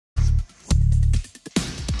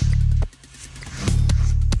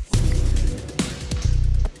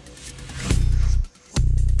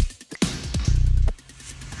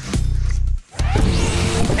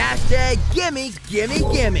Gimme, gimme,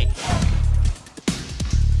 gimme!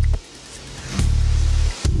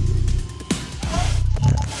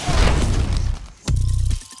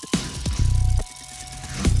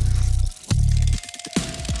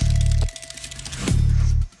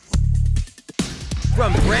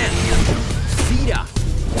 From Grant, Sita.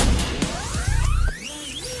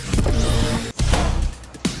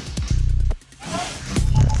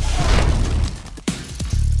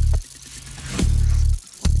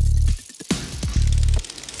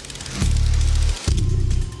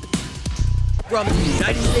 From the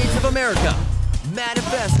United States of America,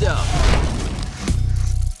 Manifesto.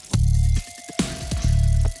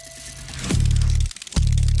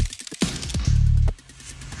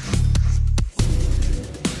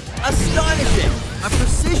 Astonishing! A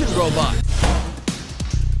precision robot.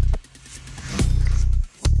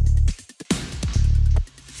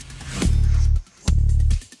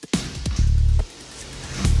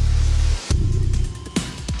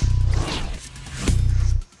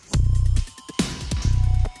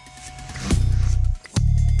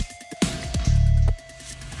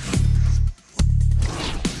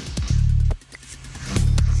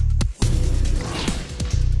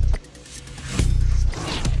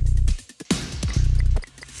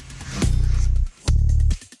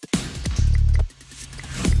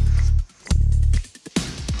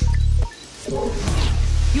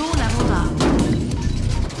 You're leveled up.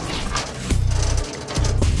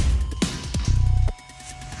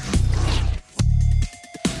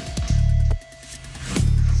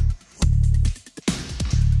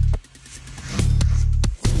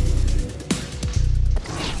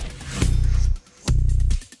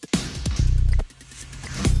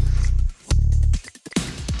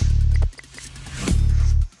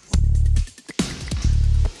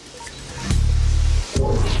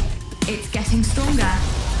 It's getting stronger.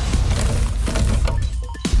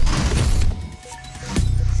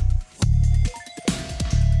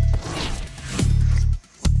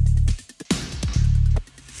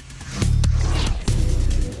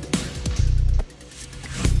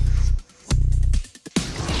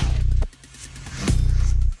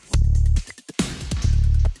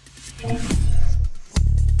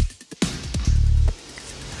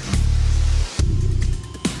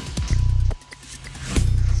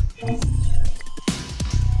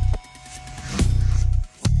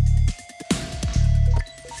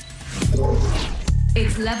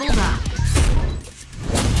 It's leveled up.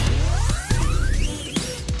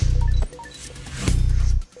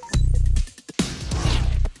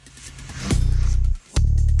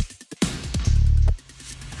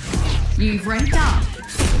 You've ranked up.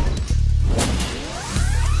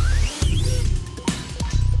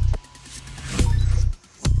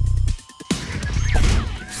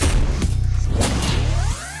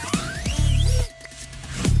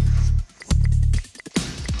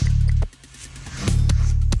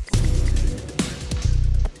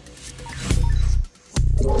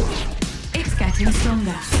 It's getting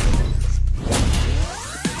stronger.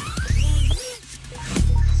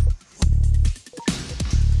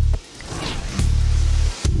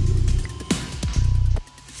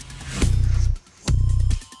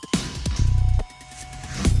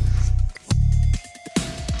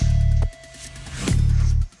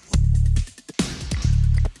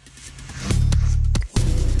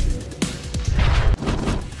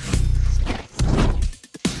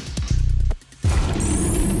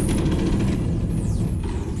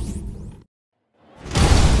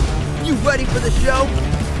 You ready for the show?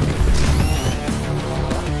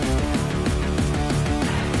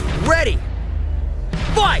 Ready!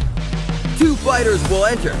 Fight! 2 fighters will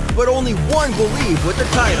enter, but only one will leave with the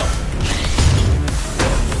title.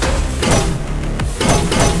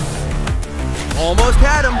 Almost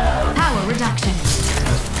had him. Power reduction.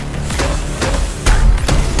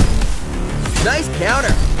 Nice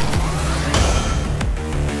counter.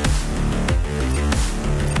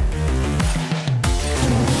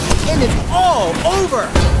 And it's all over!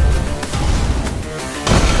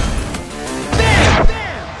 Bam!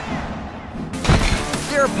 Bam!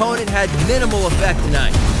 Their opponent had minimal effect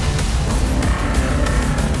tonight.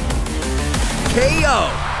 KO!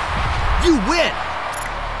 You win!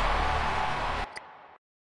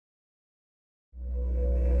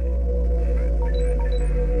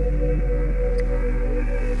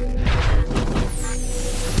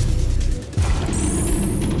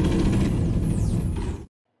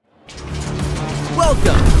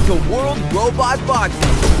 Welcome to World Robot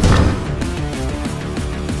Boxing.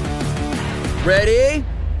 Ready?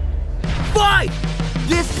 Fight!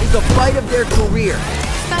 This is the fight of their career.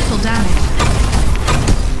 Special damage.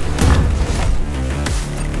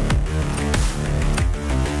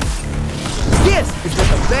 This is what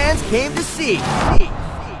the fans came to see.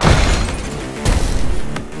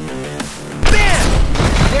 Bam!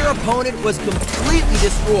 Their opponent was completely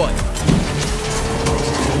destroyed.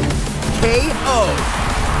 KO.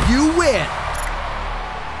 You win.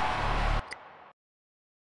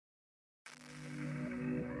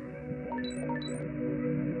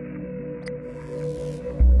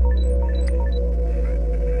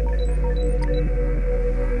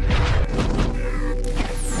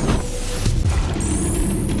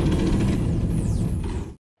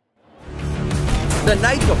 The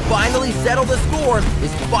night to finally settle the score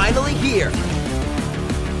is finally here.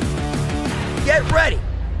 Get ready.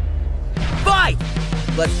 Fight!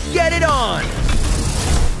 Let's get it on!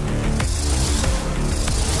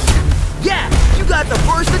 Yeah! You got the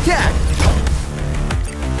first attack!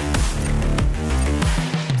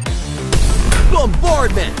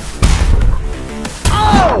 Bombardment!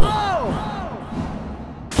 Oh!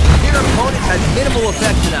 Your opponent has minimal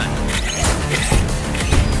effect tonight.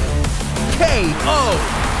 KO!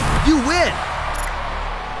 You win!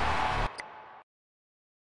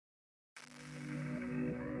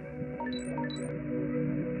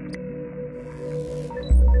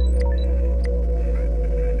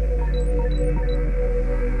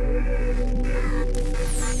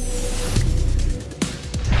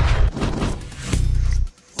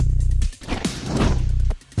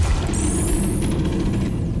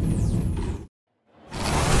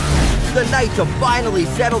 The night to finally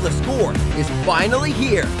settle the score is finally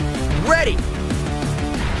here. Ready?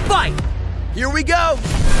 Fight! Here we go!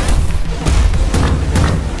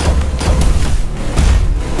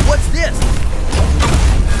 What's this?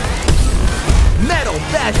 Metal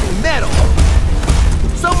bashing metal!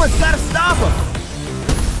 Someone's gotta stop him!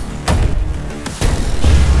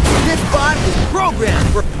 This bot is programmed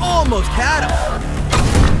for almost had him!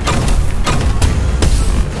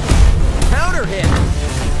 Counter hit!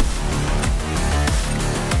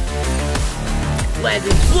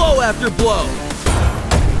 Landing blow after blow.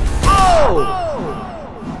 Oh!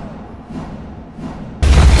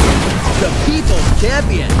 The People's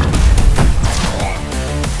Champion.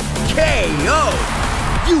 KO.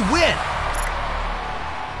 You win.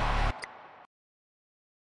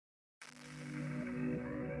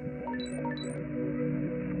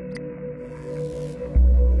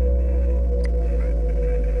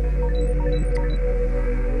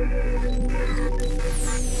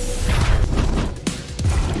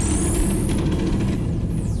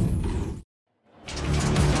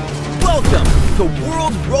 Welcome to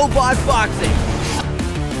World Robot Boxing.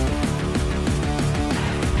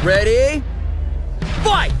 Ready?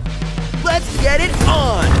 Fight! Let's get it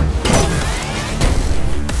on!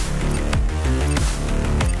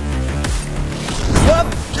 Yup,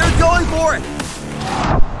 they're going for it!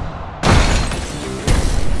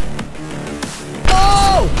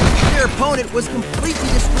 Oh! Their opponent was completely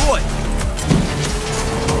destroyed.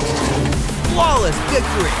 Flawless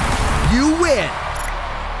victory! You win!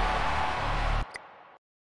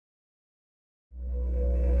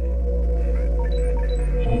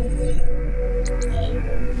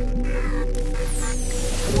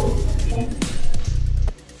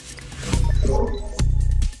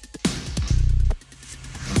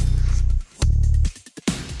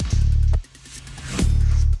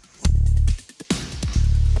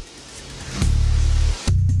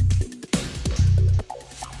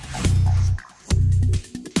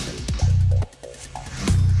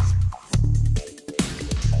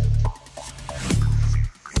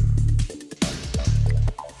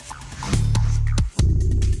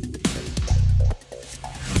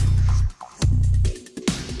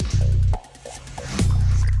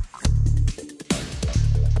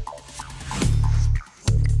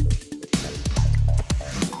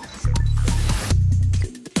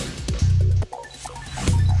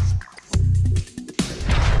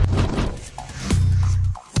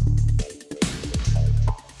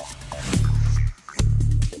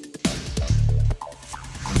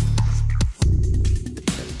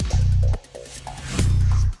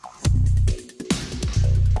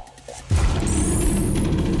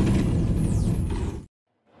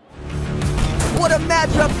 What a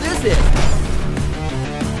matchup this is!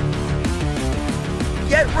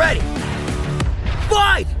 Get ready!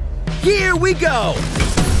 Fight! Here we go!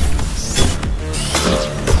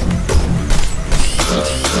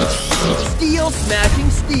 Steel smashing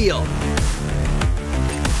steel!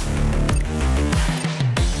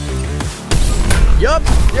 Yup,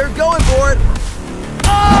 they're going for it!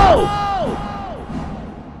 Oh!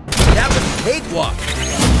 That was a cakewalk!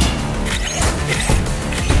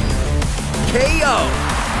 KO!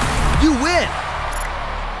 You win!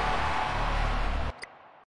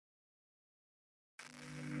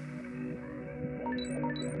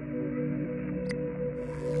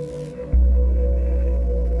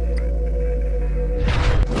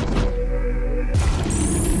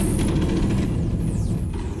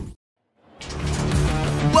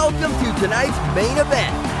 Welcome to tonight's main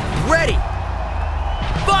event. Ready?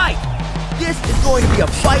 Fight! This is going to be a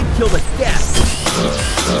fight till the death.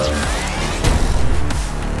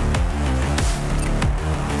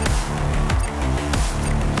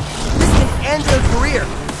 This can end their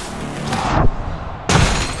career.